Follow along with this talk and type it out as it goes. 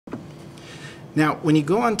Now, when you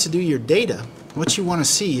go on to do your data, what you want to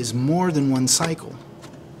see is more than one cycle.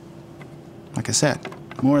 Like I said,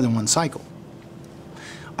 more than one cycle.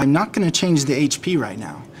 I'm not going to change the HP right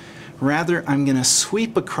now. Rather, I'm going to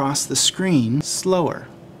sweep across the screen slower,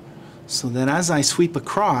 so that as I sweep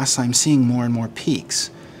across, I'm seeing more and more peaks.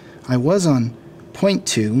 I was on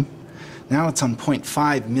 0.2, now it's on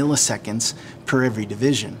 0.5 milliseconds per every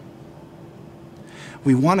division.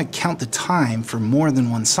 We want to count the time for more than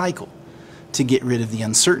one cycle to get rid of the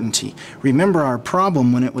uncertainty. Remember our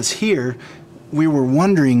problem when it was here, we were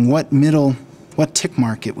wondering what tick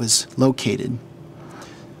mark it was located.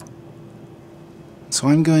 So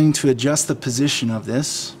I'm going to adjust the position of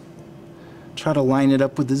this, try to line it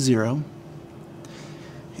up with the 0.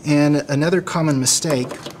 And another common mistake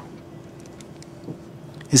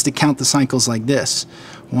is to count the cycles like this.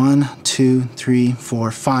 1, 2, 3,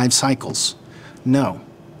 4, 5 cycles. No,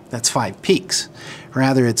 that's 5 peaks.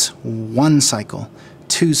 Rather, it's 1 cycle,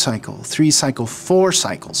 2 cycle, 3 cycle, 4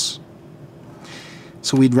 cycles.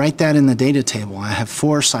 So we'd write that in the data table. I have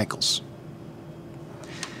 4 cycles.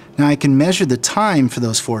 Now I can measure the time for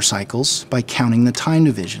those 4 cycles by counting the time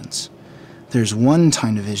divisions. There's 1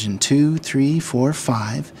 time division, 2, 3, 4,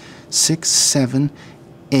 5, 6, 7,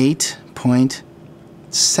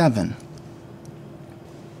 8.7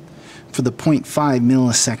 for the 0.5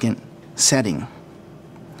 millisecond setting.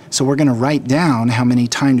 So we're going to write down how many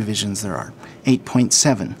time divisions there are,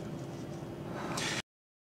 8.7.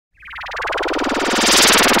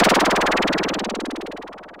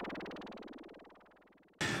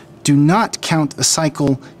 Do not count a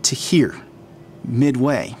cycle to here,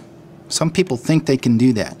 midway. Some people think they can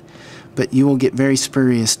do that, but you will get very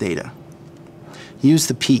spurious data. Use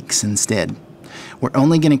the peaks instead. We're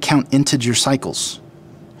only going to count integer cycles.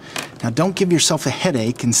 Now don't give yourself a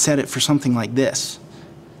headache and set it for something like this.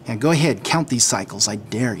 Now go ahead, count these cycles, I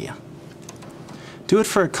dare you. Do it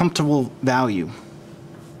for a comfortable value,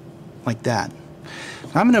 like that.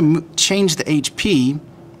 Now I'm going to change the HP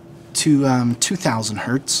to 2000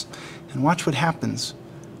 Hertz and watch what happens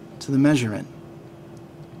to the measurement.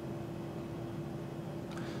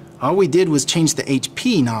 All we did was change the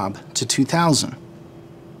HP knob to 2000.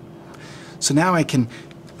 So now I can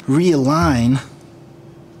realign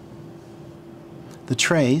the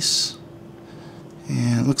trace,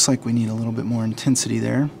 and it looks like we need a little bit more intensity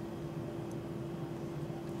there.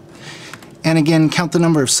 And again, count the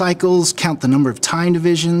number of cycles, count the number of time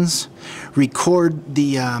divisions, record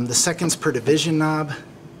the seconds per division knob,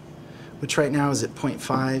 which right now is at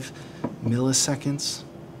 0.5 milliseconds.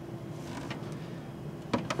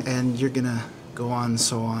 And you're going to go on,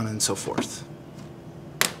 so on, and so forth.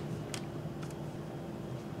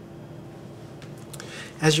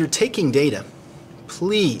 As you're taking data,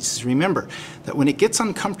 please remember that when it gets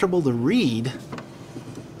uncomfortable to read,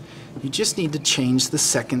 you just need to change the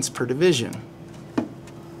seconds per division.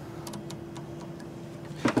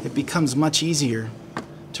 It becomes much easier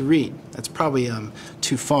to read. That's probably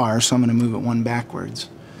too far, so I'm going to move it 1 backwards.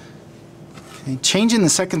 Okay. Changing the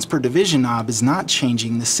seconds per division knob is not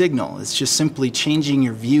changing the signal. It's just simply changing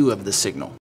your view of the signal.